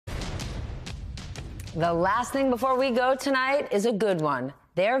The last thing before we go tonight is a good one.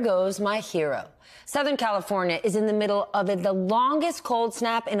 There goes my hero. Southern California is in the middle of the longest cold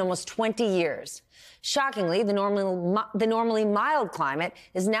snap in almost 20 years. Shockingly, the normally mild climate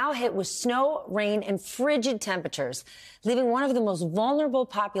is now hit with snow, rain, and frigid temperatures, leaving one of the most vulnerable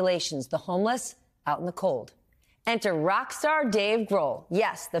populations, the homeless, out in the cold. Enter rock star Dave Grohl.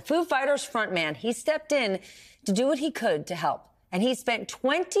 Yes, the Foo Fighters frontman. He stepped in to do what he could to help. And he spent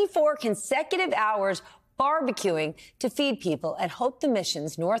 24 consecutive hours barbecuing to feed people at Hope the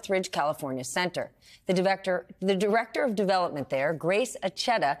Mission's Northridge, California Center. The director of development there, Grace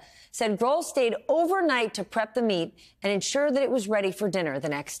Acheta, said Grohl stayed overnight to prep the meat and ensure that it was ready for dinner the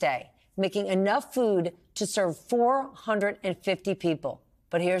next day, making enough food to serve 450 people.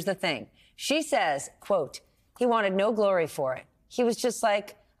 But here's the thing. She says, quote, he wanted no glory for it. He was just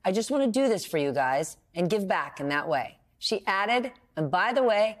like, I just want to do this for you guys and give back in that way. She added, and by the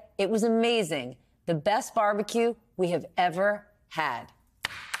way, it was amazing. The best barbecue we have ever had.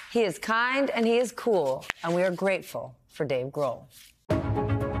 He is kind and he is cool, and we are grateful for Dave Grohl.